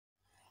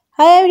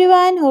Hi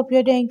everyone, hope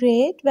you're doing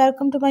great.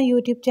 Welcome to my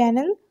YouTube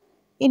channel.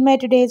 In my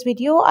today's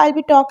video, I'll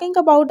be talking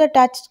about the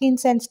touchscreen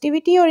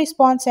sensitivity or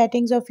response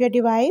settings of your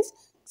device,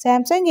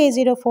 Samsung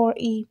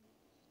A04e.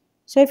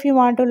 So if you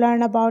want to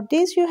learn about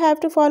this, you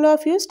have to follow a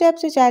few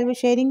steps which I'll be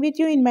sharing with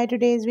you in my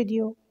today's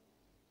video.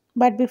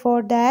 But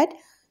before that,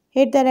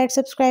 hit the red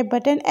subscribe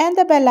button and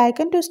the bell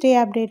icon to stay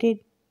updated.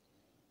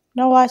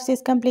 Now watch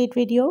this complete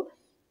video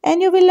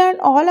and you will learn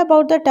all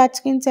about the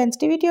touchscreen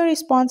sensitivity or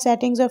response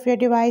settings of your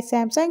device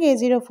Samsung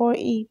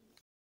A04e.